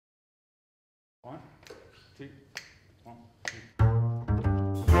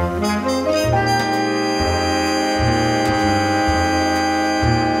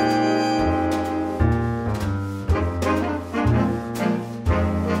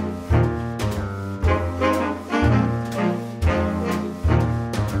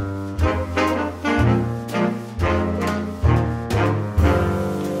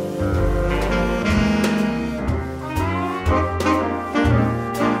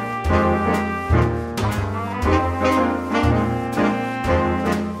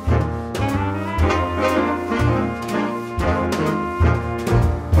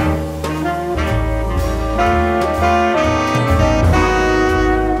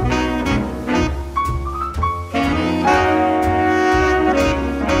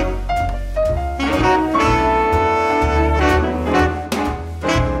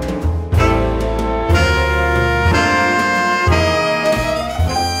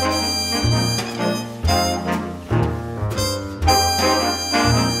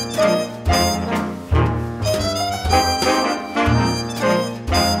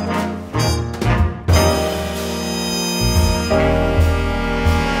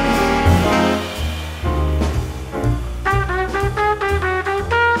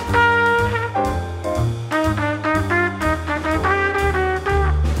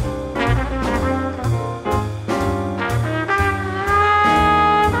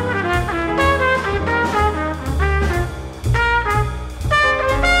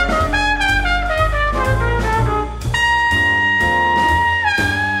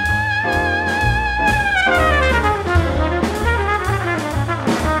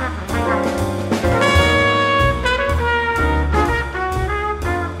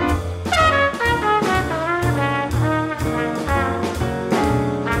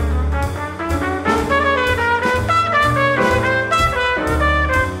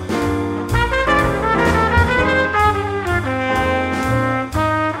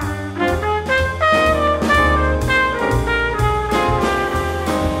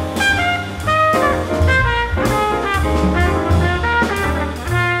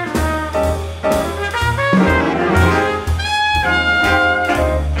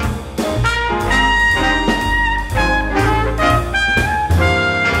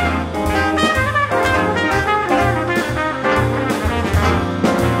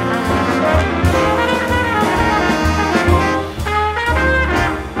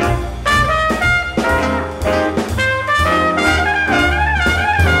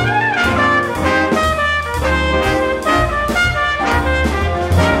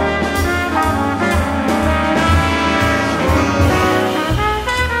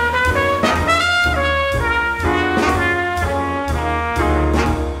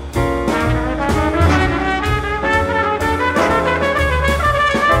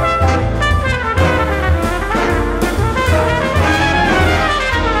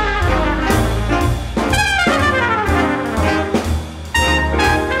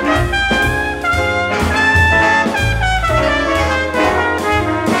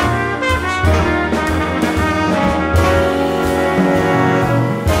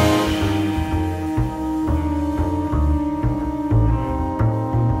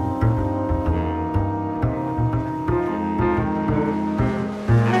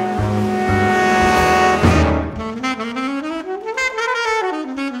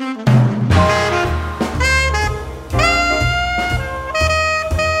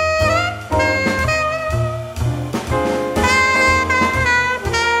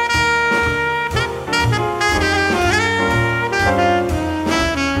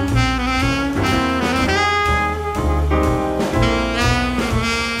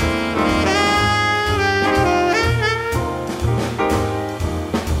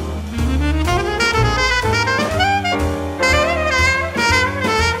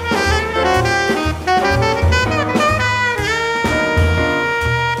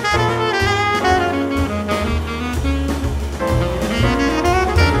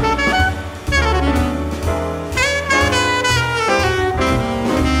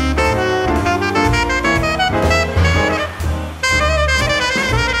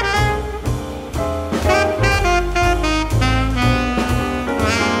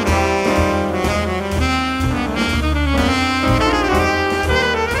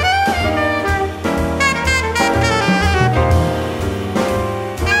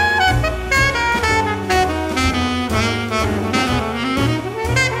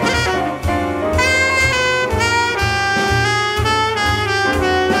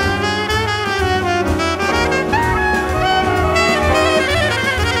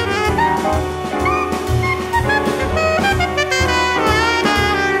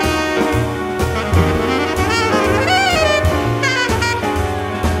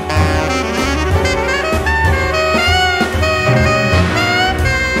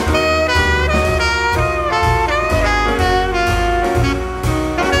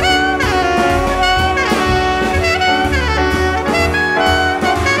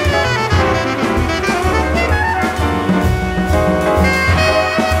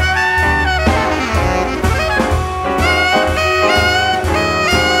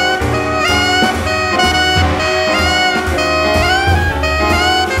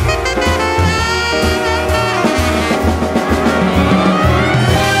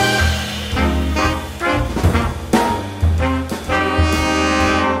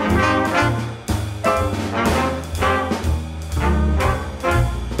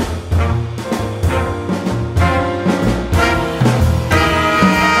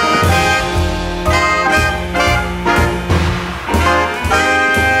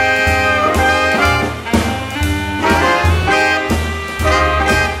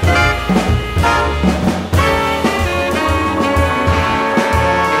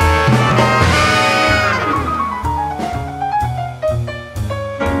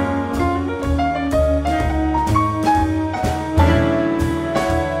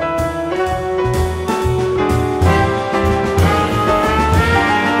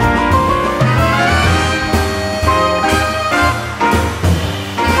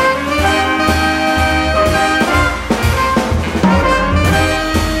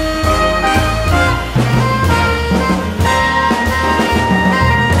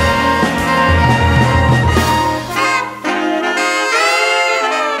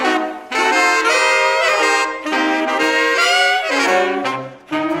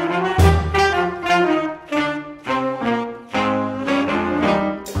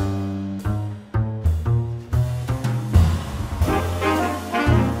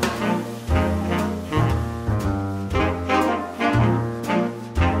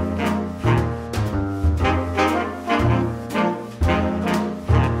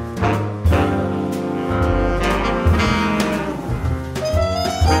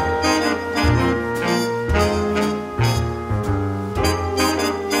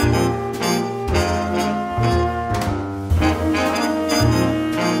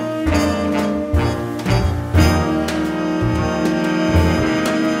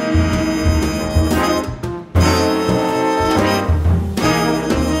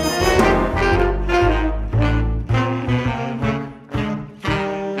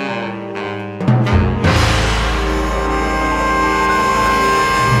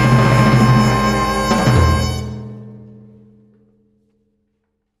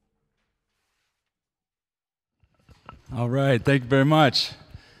All right, thank you very much.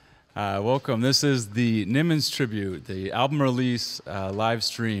 Welcome. This is the Nimmons tribute, the album release live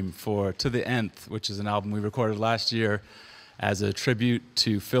stream for To the Nth, which is an album we recorded last year as a tribute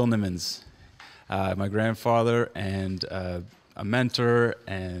to Phil Nimmons, my grandfather and a mentor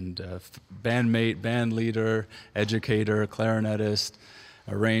and bandmate, band leader, educator, clarinetist,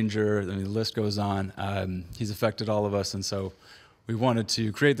 arranger. I mean, the list goes on. He's affected all of us, and so we wanted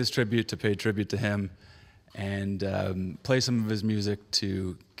to create this tribute to pay tribute to him and play some of his music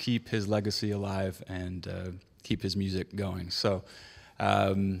to keep his legacy alive and keep his music going. So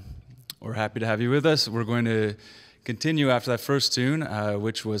we're happy to have you with us. We're going to continue after that first tune,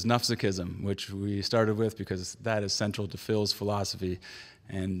 which was Nufsicism, which we started with because that is central to Phil's philosophy.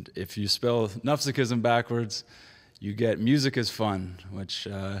 And if you spell Nufsicism backwards, you get music is fun, which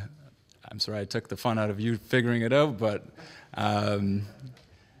I'm sorry I took the fun out of you figuring it out, but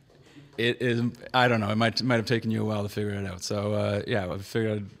it is, I don't know, it might have taken you a while to figure it out. So yeah, I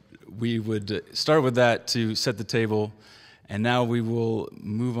figured we would start with that to set the table, and now we will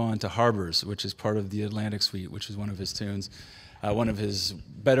move on to Harbours, which is part of the Atlantic Suite, which is one of his tunes, one of his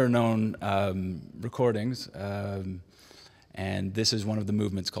better known recordings, and this is one of the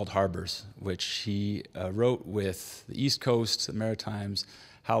movements called Harbours, which he wrote with the East Coast, the Maritimes,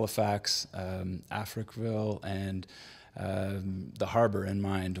 Halifax, Africville, and the harbor in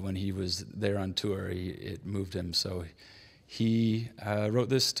mind. When he was there on tour, it moved him, so he wrote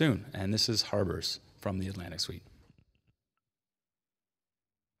this tune, and this is Harbours from the Atlantic Suite.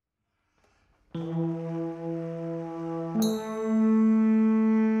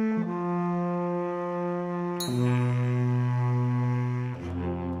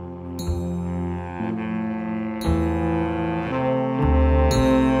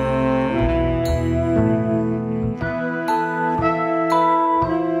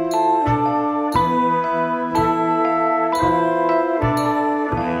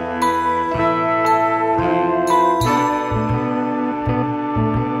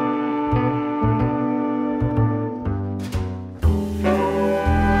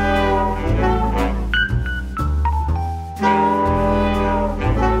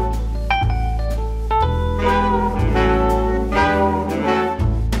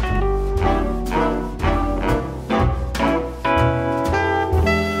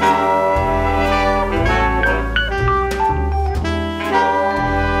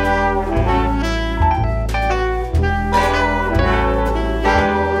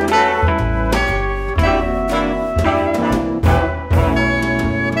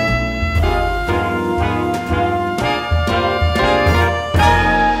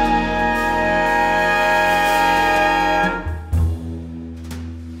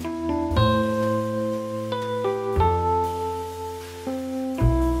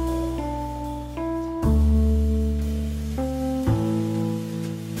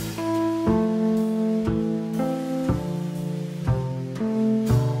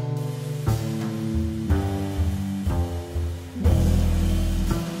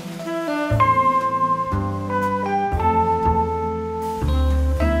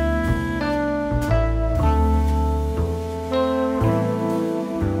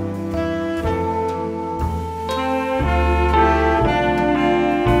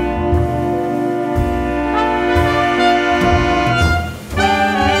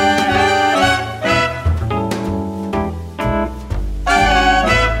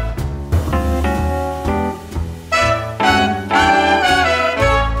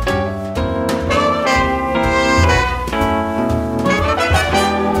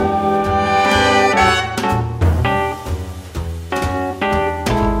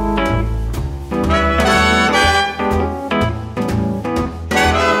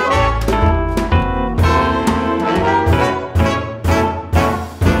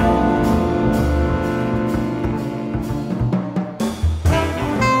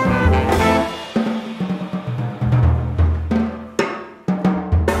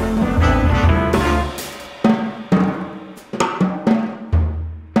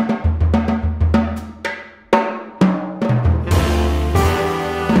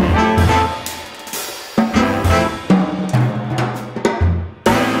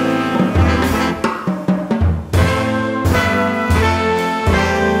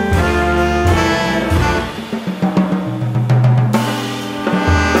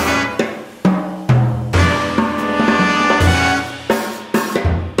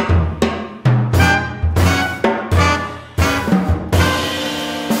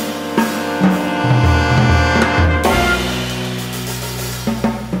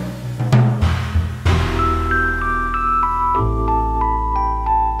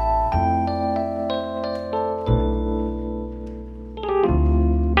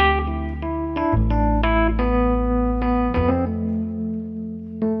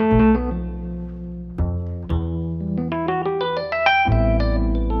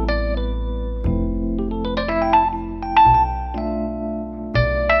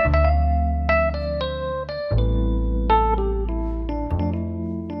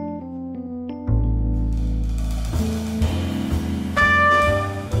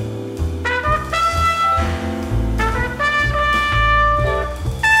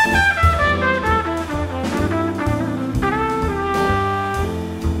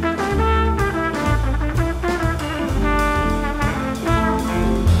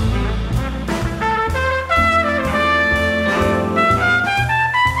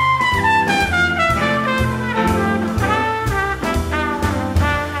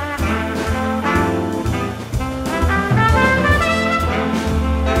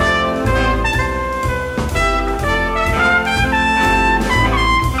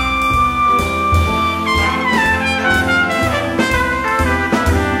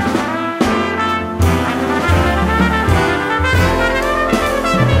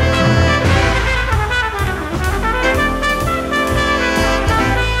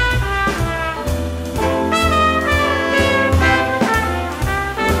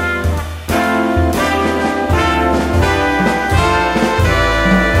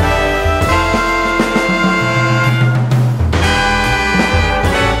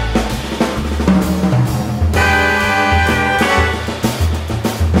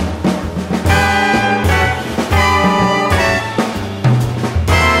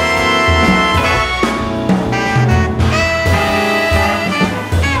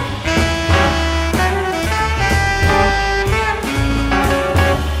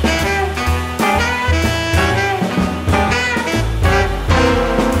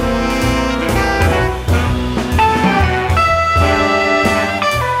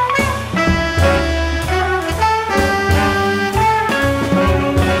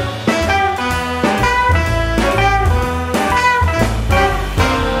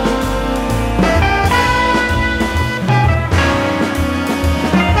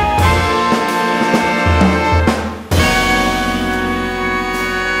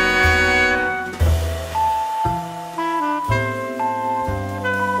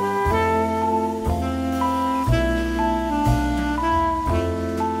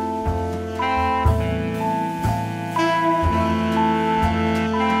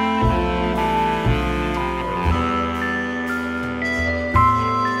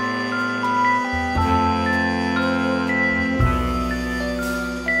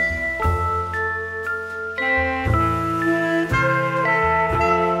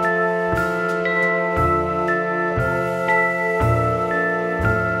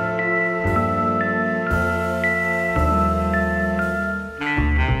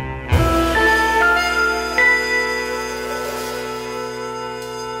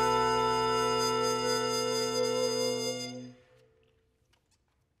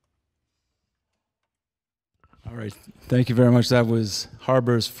 All right, thank you very much. That was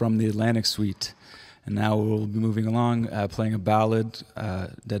Harbours from the Atlantic Suite. And now we'll be moving along, playing a ballad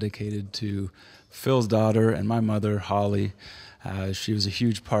dedicated to Phil's daughter and my mother, Holly. She was a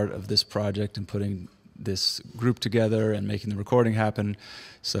huge part of this project and putting this group together and making the recording happen.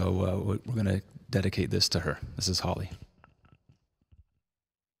 So we're going to dedicate this to her. This is Holly.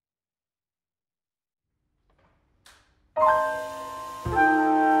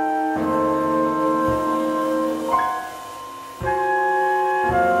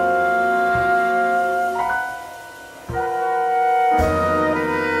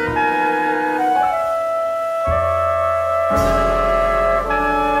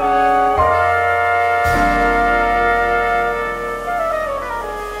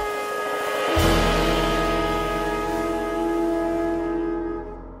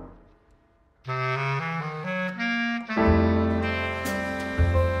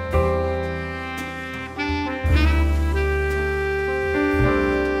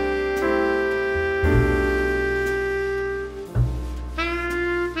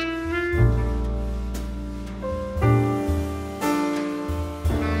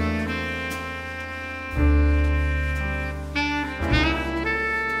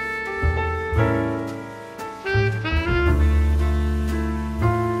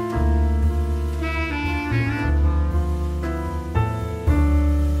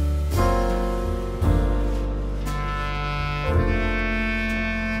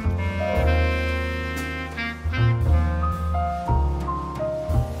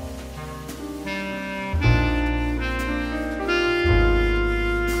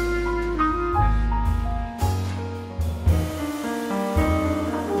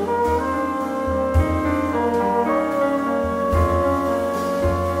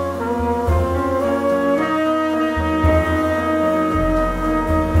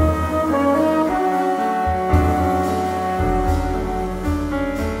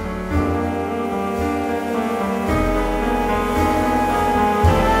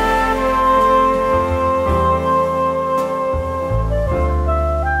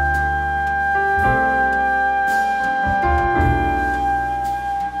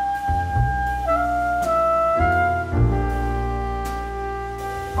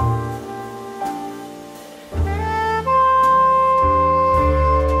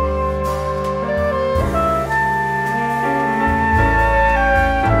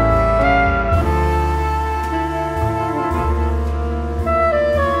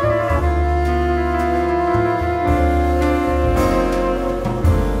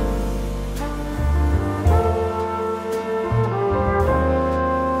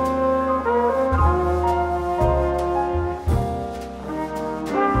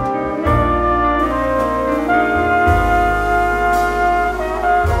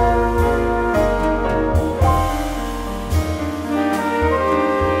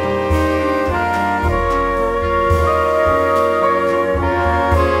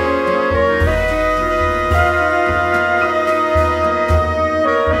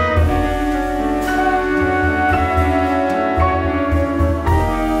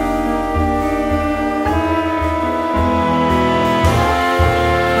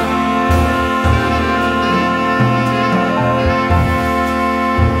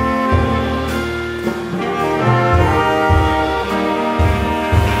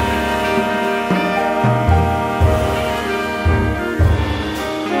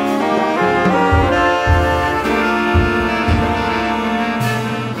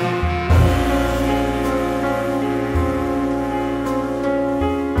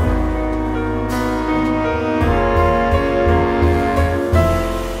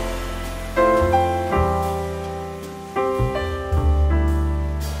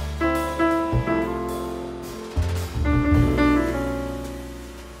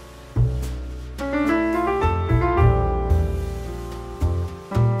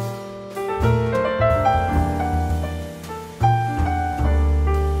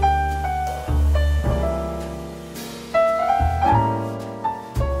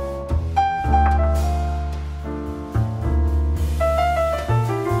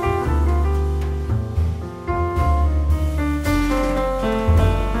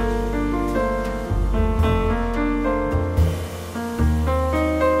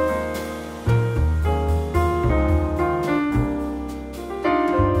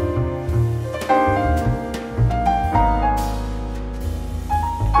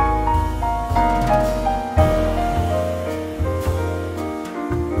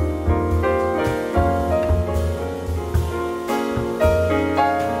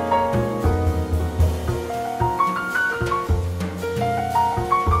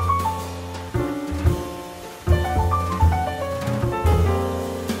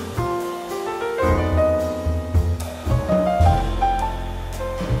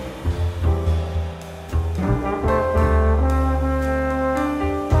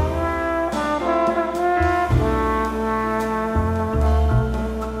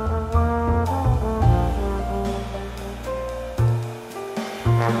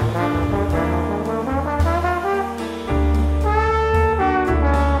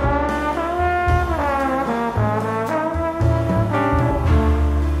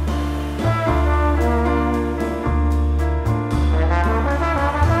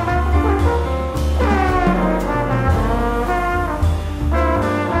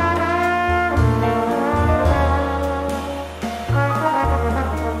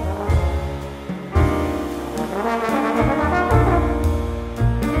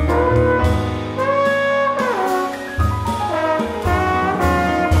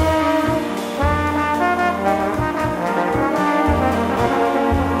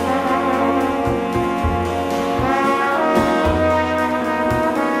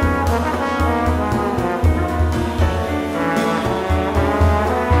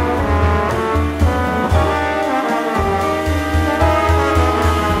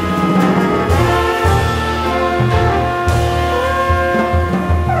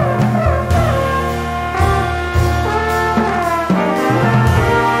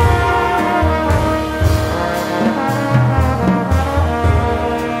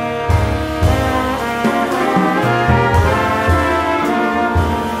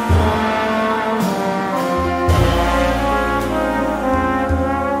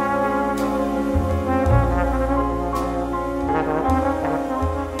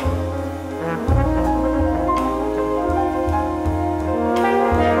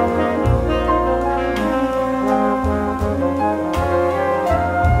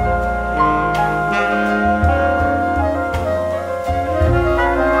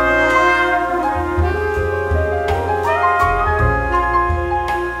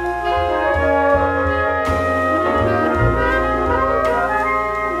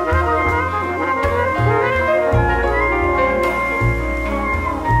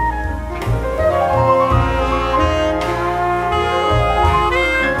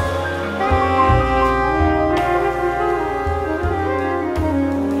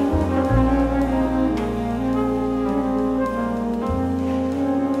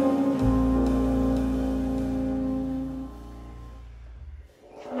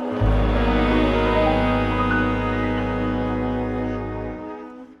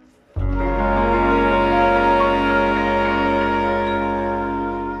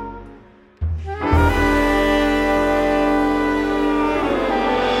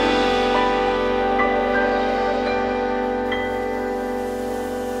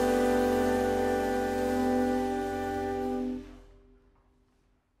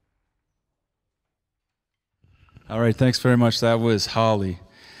 All right, thanks very much. That was Holly.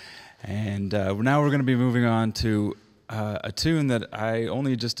 And now we're going to be moving on to a tune that I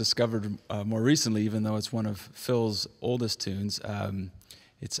only just discovered more recently, even though it's one of Phil's oldest tunes.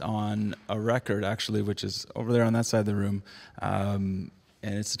 It's on a record, actually, which is over there on that side of the room. And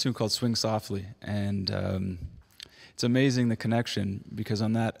it's a tune called Swing Softly. And it's amazing, the connection, because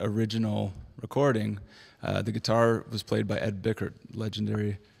on that original recording, the guitar was played by Ed Bickert,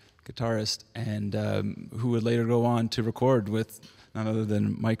 legendary guitarist, and who would later go on to record with none other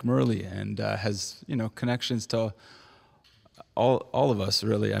than Mike Murley, and has connections to all of us,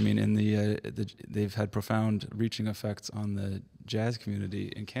 really. I mean, in they've had profound reaching effects on the jazz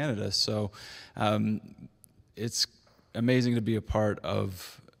community in Canada. So it's amazing to be a part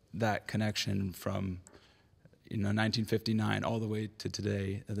of that connection from 1959 all the way to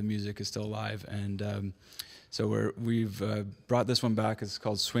today. The music is still alive, and so we've brought this one back. It's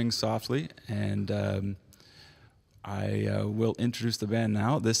called Swing Softly, and I will introduce the band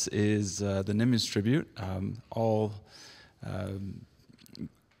now. This is the Nimmons tribute, all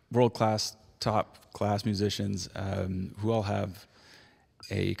world-class, top-class musicians who all have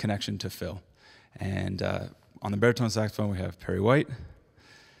a connection to Phil. And on the baritone saxophone, we have Perry White.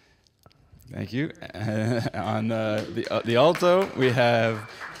 Thank you. On the alto, we have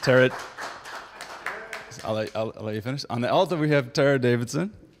Tara. I'll let you finish. On the alto, we have Tara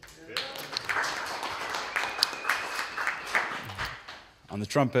Davidson. On the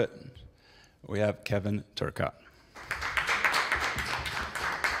trumpet, we have Kevin Turcotte.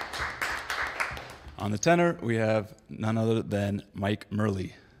 On the tenor, we have none other than Mike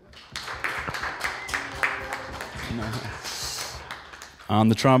Murley. On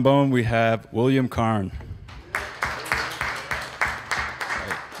the trombone, we have William Carn.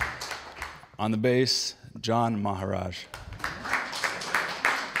 On the bass, Jon Maharaj.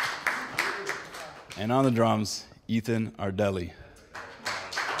 And on the drums, Ethan Ardelli.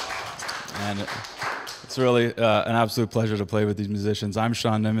 And it's really an absolute pleasure to play with these musicians. I'm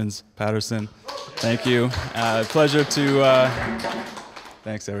Nimmons-Paterson. Thank you. Pleasure to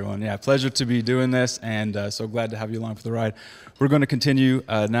Thanks, everyone. Yeah, pleasure to be doing this, and so glad to have you along for the ride. We're going to continue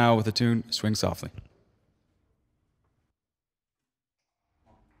now with the tune Swing Softly.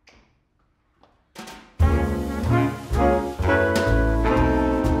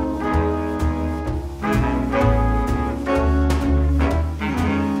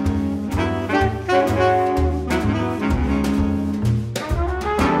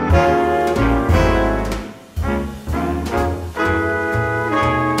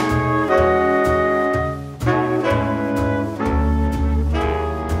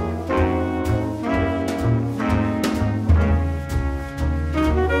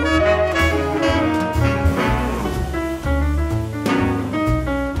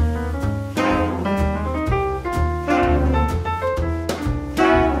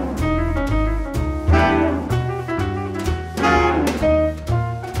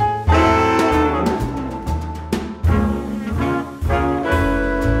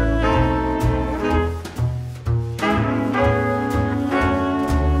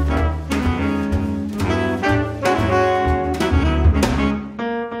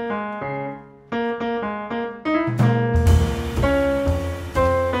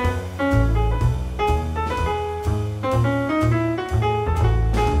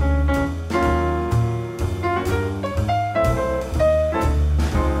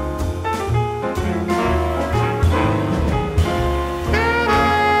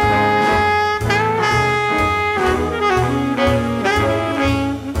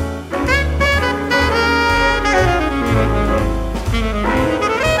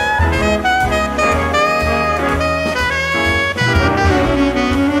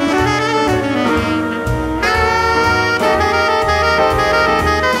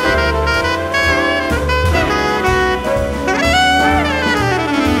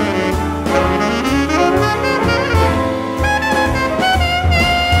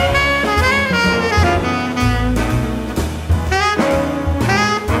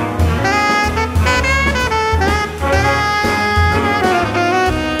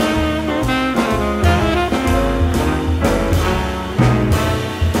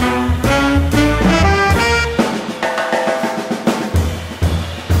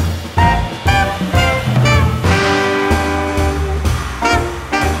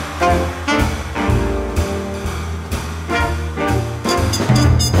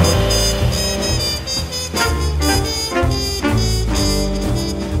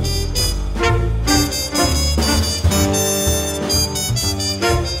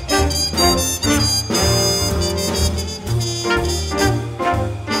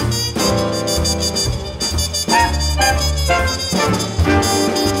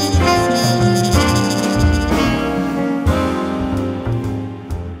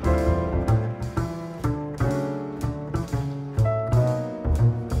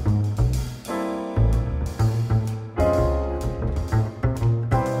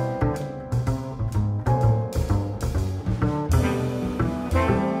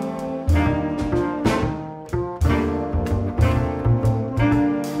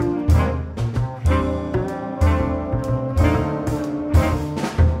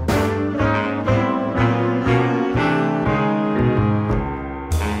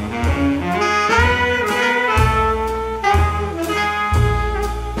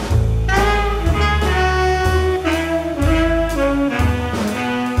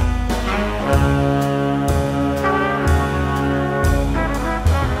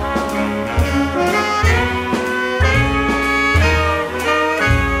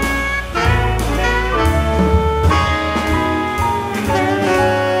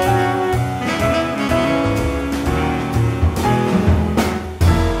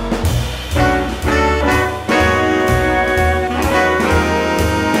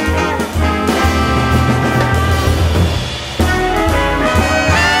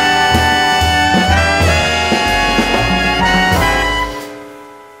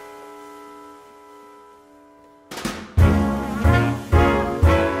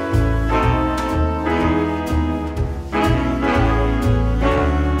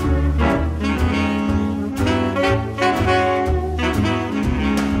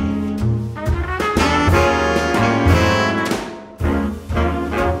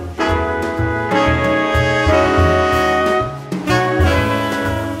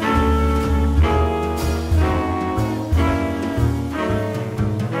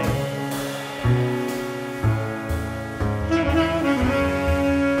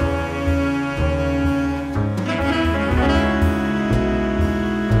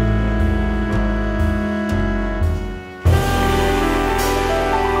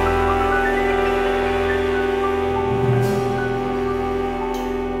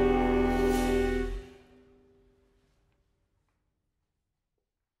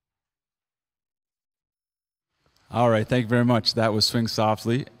 All right, thank you very much. That was Swing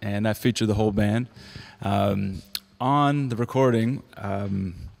Softly, and that featured the whole band. On the recording,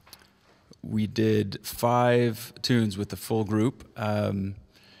 we did 5 tunes with the full group. A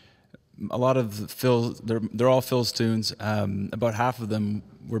lot of the Phil's, they're all Phil's tunes. About half of them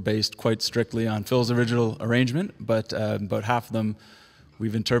were based quite strictly on Phil's original arrangement, but about half of them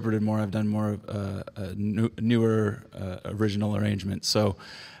we've interpreted more. I've done more newer original arrangements. So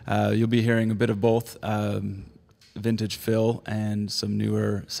you'll be hearing a bit of both. Vintage Phil and some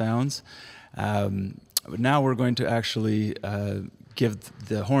newer sounds. But now we're going to actually give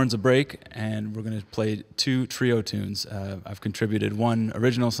the horns a break, and we're going to play 2 trio tunes. I've contributed 1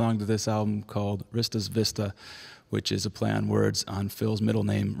 original song to this album called Rista's Vista, which is a play on words on Phil's middle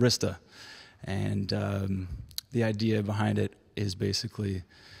name, Rista. And the idea behind it is basically,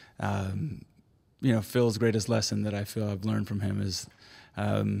 Phil's greatest lesson that I feel I've learned from him is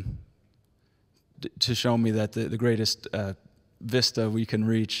to show me that the greatest vista we can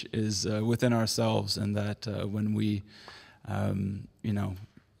reach is within ourselves, and that when we,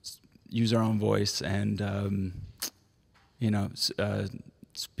 use our own voice and,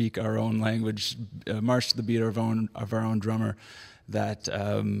 speak our own language, march to the beat of our own drummer, that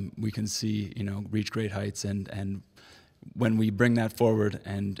we can see, reach great heights. And when we bring that forward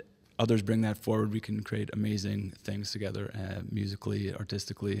and others bring that forward, we can create amazing things together, musically,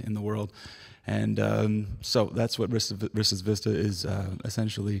 artistically, in the world. And so that's what Rista's Vista is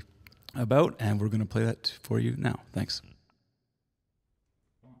essentially about, and we're going to play that for you now. Thanks.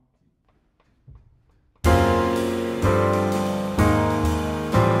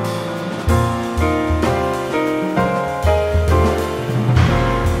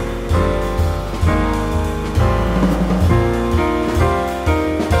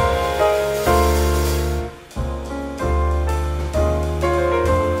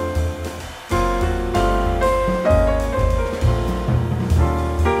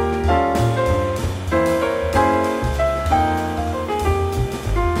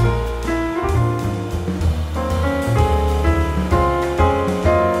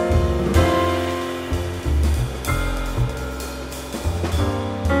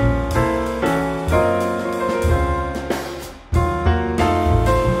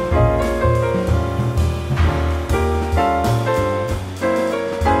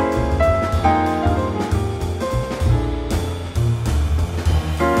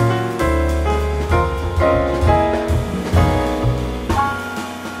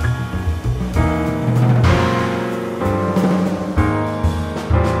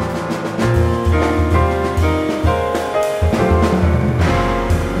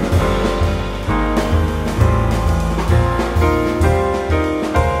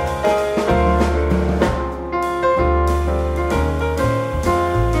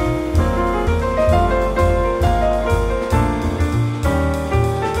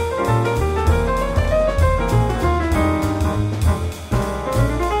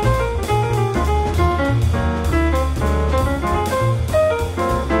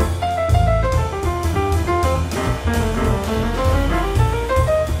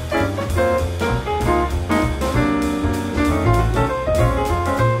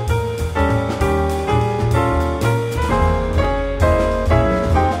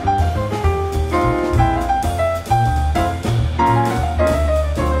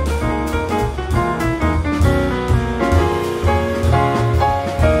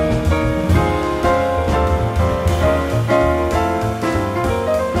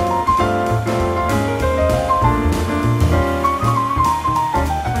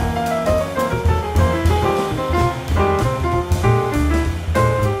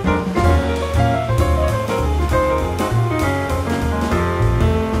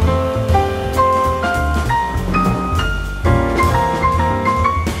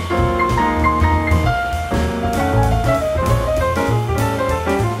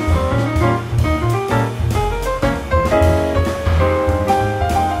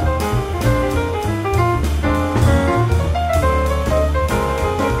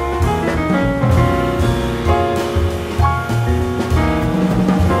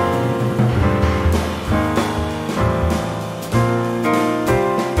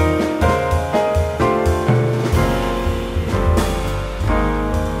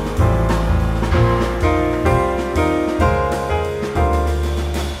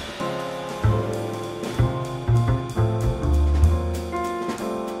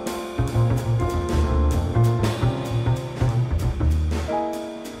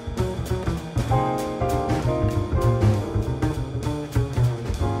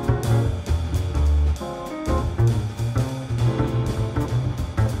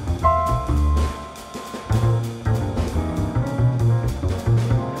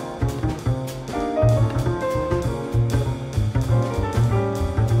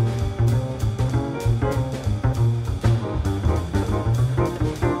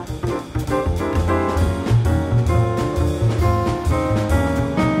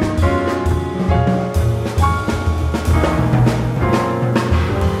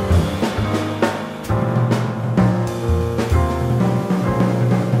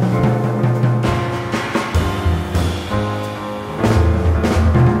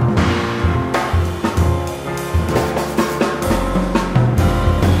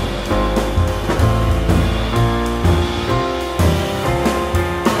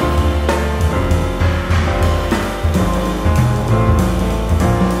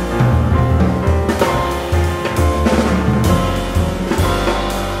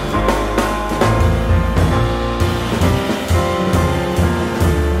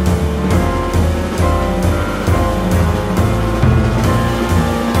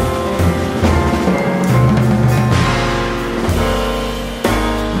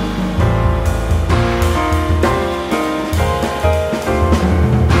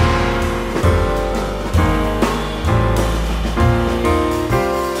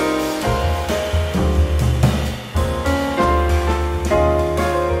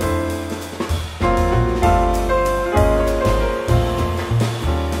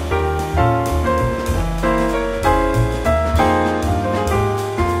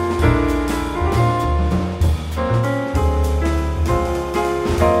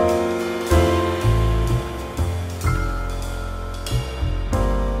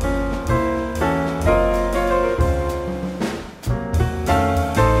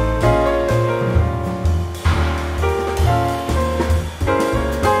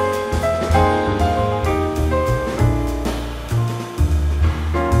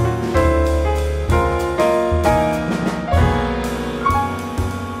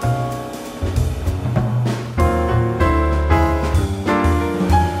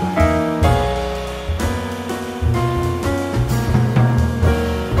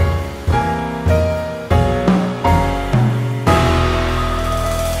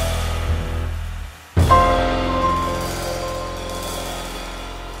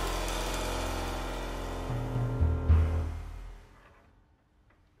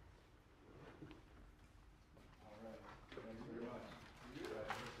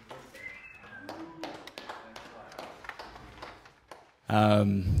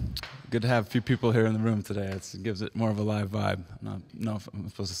 Good to have a few people here in the room today. It gives it more of a live vibe. I don't know if I'm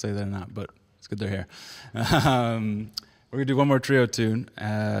supposed to say that or not, but it's good they're here. We're going to do one more trio tune,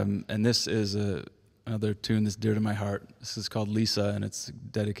 and this is another tune that's dear to my heart. This is called Lisa, and it's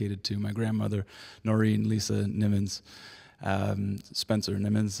dedicated to my grandmother, Noreen Lisa Nimmons, Spencer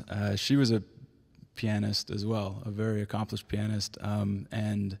Nimmons. She was a pianist as well, a very accomplished pianist,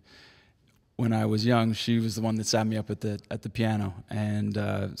 and when I was young, she was the one that sat me up at the piano,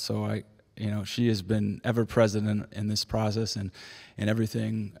 and so she has been ever present in this process and in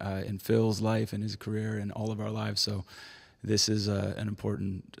everything in Phil's life and his career and all of our lives. So this is an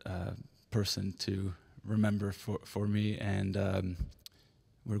important person to remember for me, and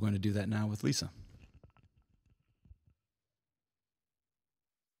we're going to do that now with Lisa.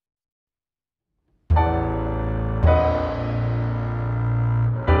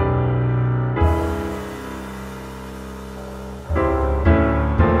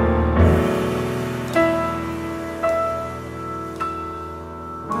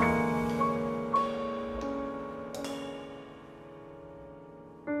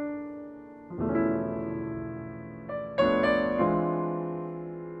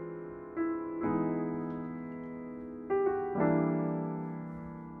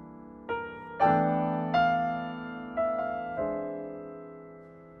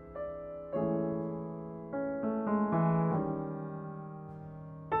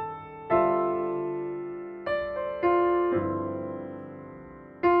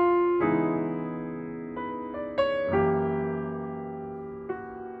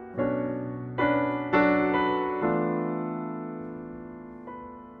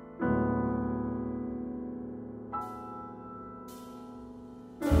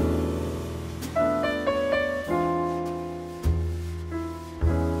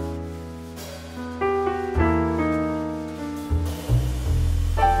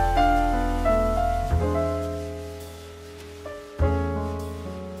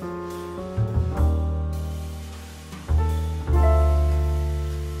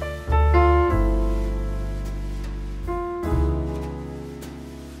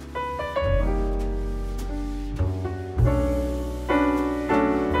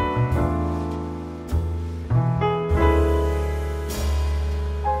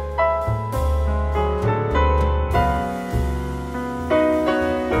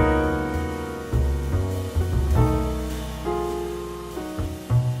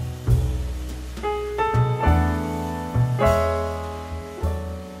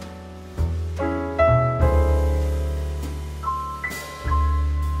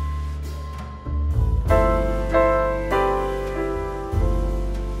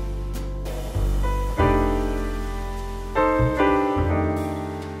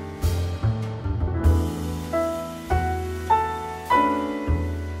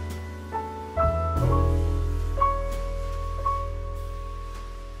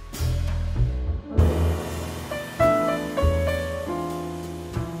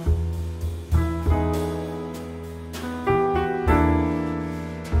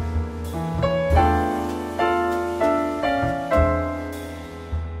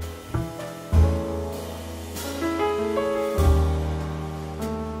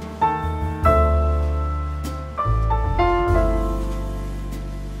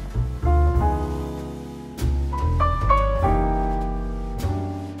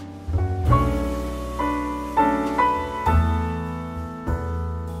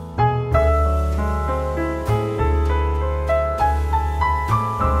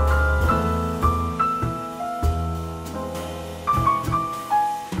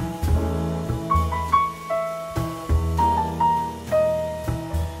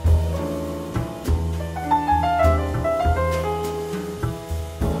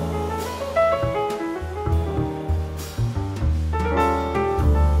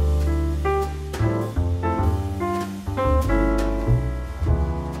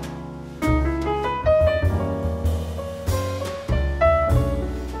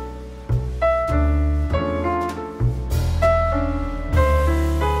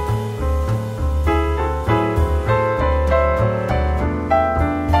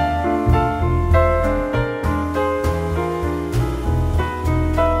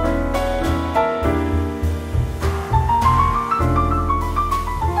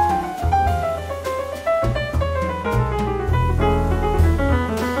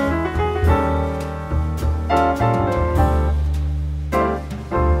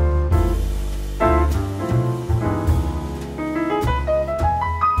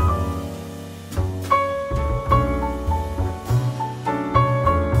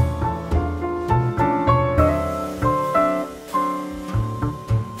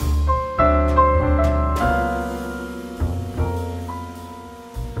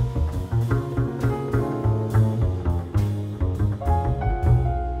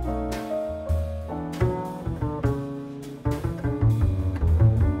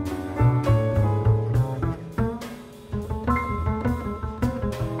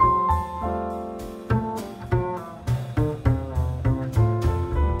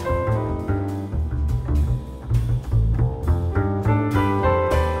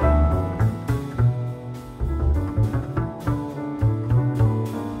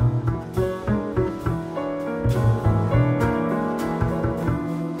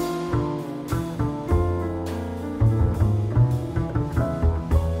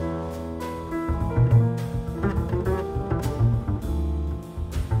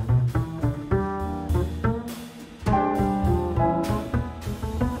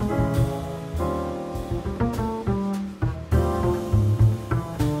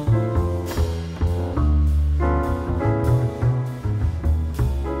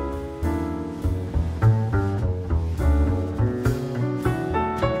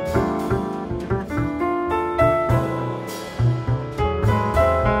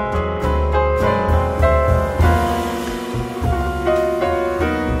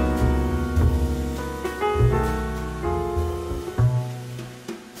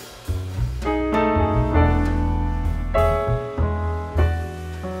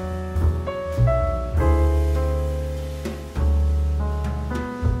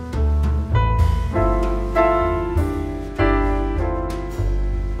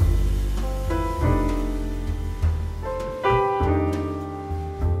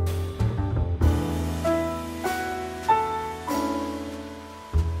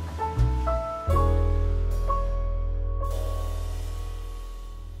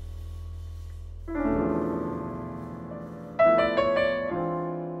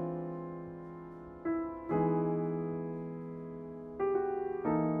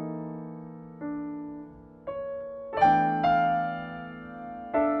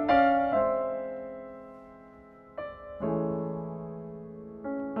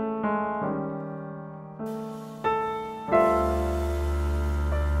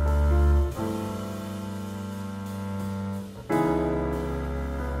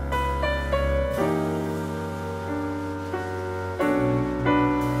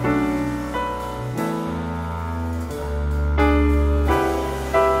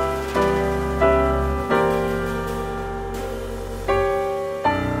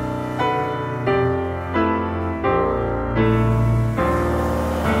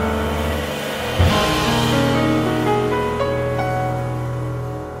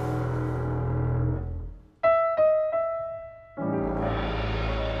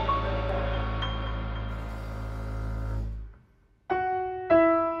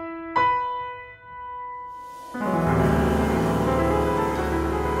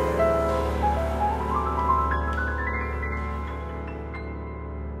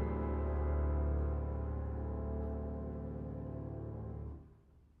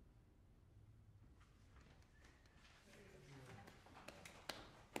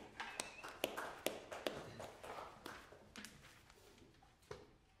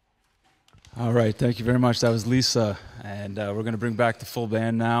 All right, thank you very much. That was Lisa, and we're going to bring back the full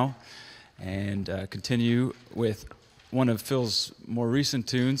band now and continue with one of Phil's more recent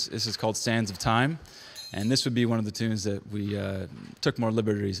tunes. This is called Sands of Time, and this would be one of the tunes that we took more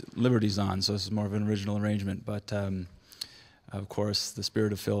liberties on, so this is more of an original arrangement, but of course the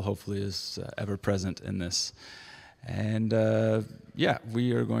spirit of Phil hopefully is ever present in this. And yeah,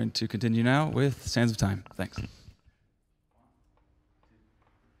 we are going to continue now with Sands of Time. Thanks.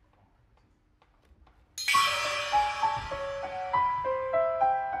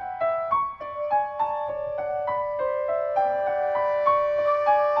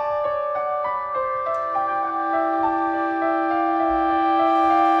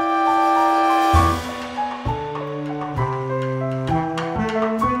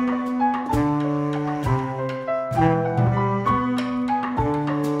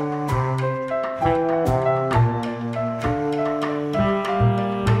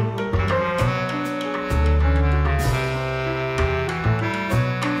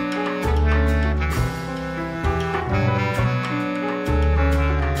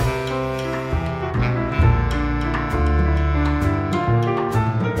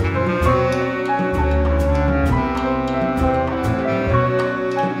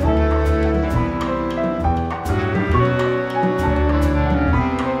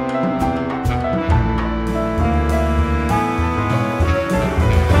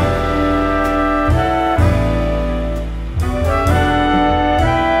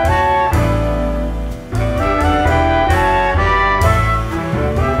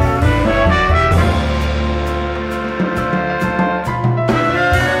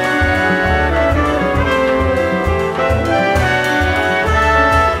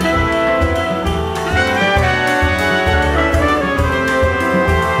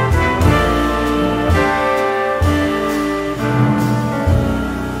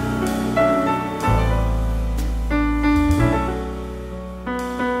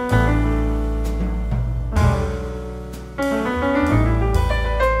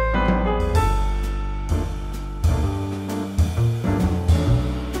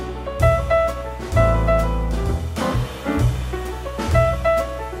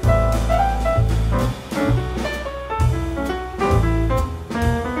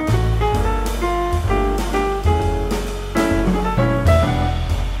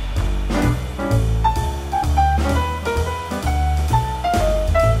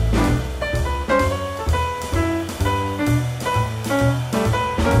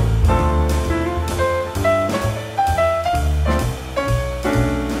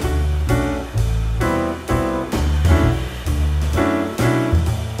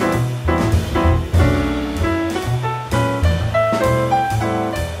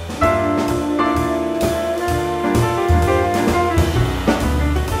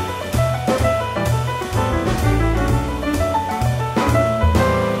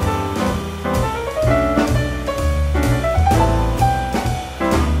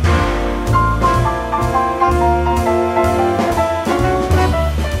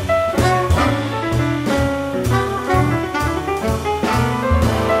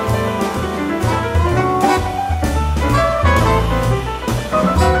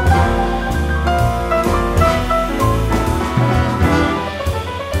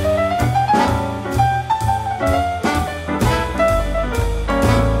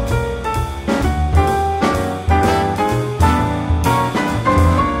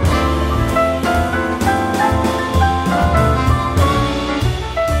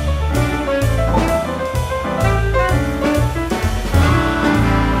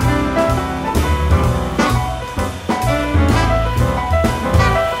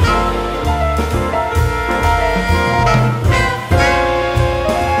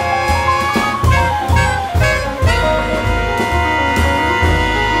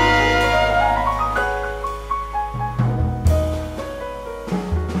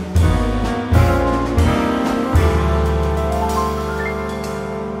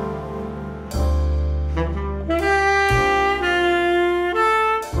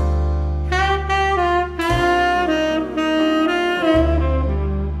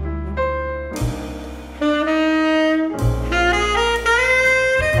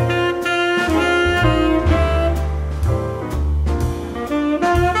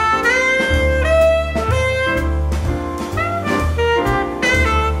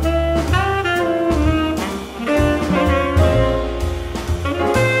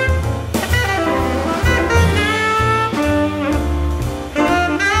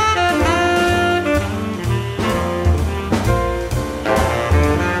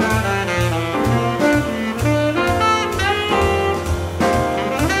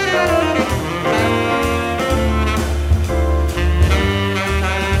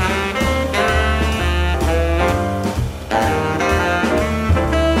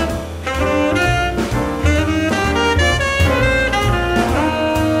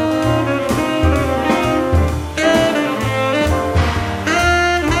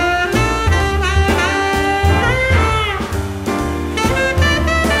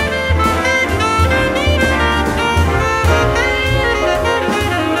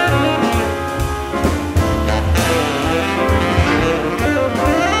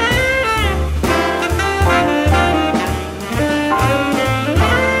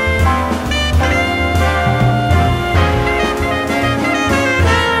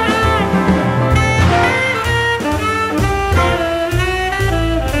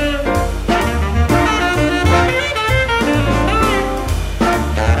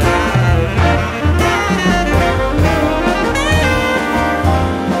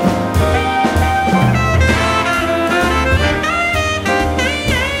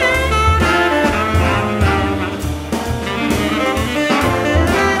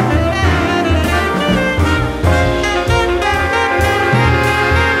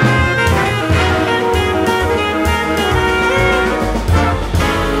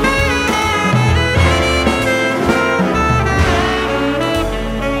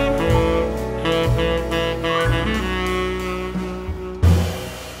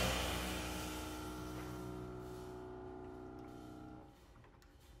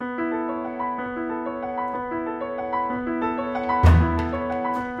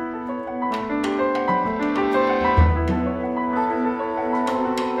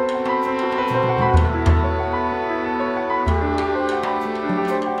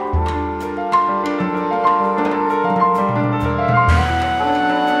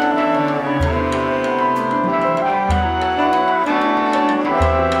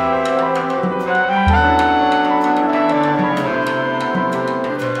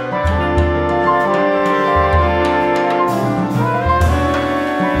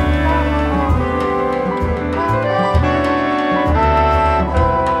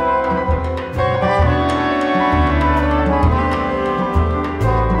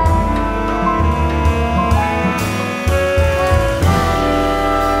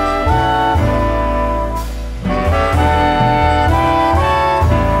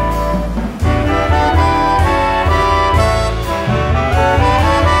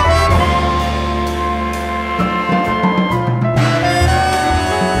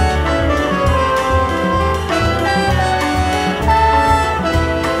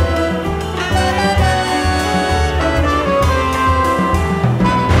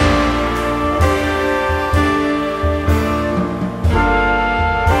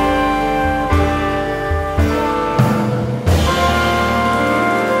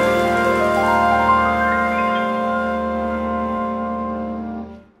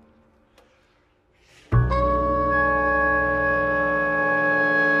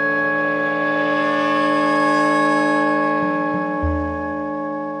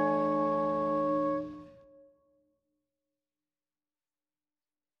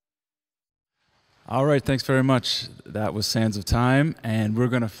 All right, thanks very much. That was Sands of Time, and we're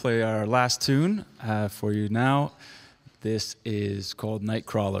going to play our last tune for you now. This is called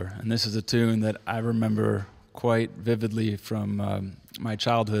Nightcrawler, and this is a tune that I remember quite vividly from my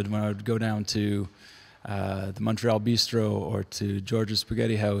childhood when I would go down to the Montreal Bistro or to George's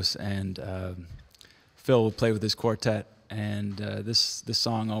Spaghetti House, and Phil would play with his quartet, and this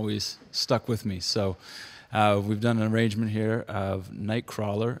song always stuck with me. So we've done an arrangement here of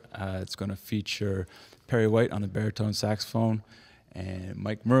Nightcrawler. It's going to feature Perry White on the baritone saxophone and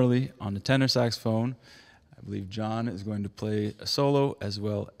Mike Murley on the tenor saxophone. I believe John is going to play a solo as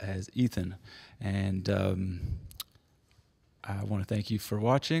well as Ethan. And I want to thank you for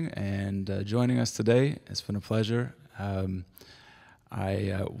watching and joining us today. It's been a pleasure.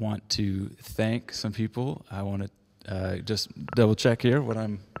 I want to thank some people. I want to just double check here what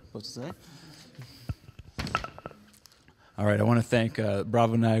I'm supposed to say. All right, I want to thank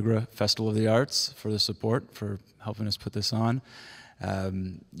Bravo Niagara Festival of the Arts for the support, for helping us put this on.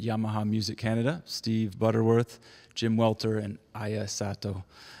 Yamaha Music Canada, Steve Butterworth, Jim Welter, and Aya Sato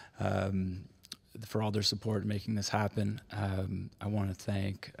for all their support in making this happen. I want to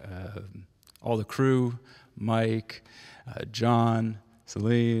thank all the crew, Mike, John,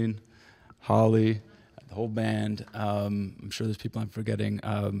 Celine, Holly, the whole band. I'm sure there's people I'm forgetting.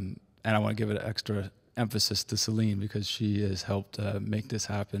 And I want to give it an extra emphasis to Celine because she has helped make this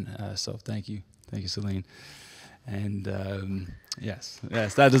happen. So thank you. Thank you, Celine. And yes,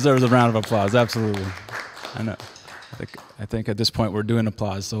 that deserves a round of applause. Absolutely. I know. I think at this point we're doing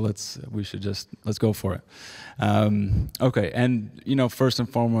applause, so let's go for it. Okay, and first and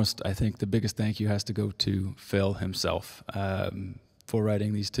foremost, I think the biggest thank you has to go to Phil himself for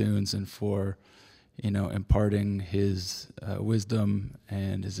writing these tunes and for imparting his wisdom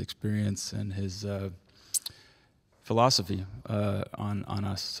and his experience and his philosophy on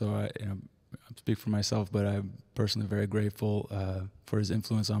us. So I speak for myself, but I'm personally very grateful for his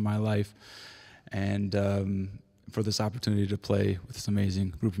influence on my life and for this opportunity to play with this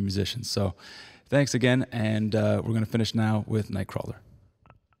amazing group of musicians. So thanks again, and we're going to finish now with Nightcrawler.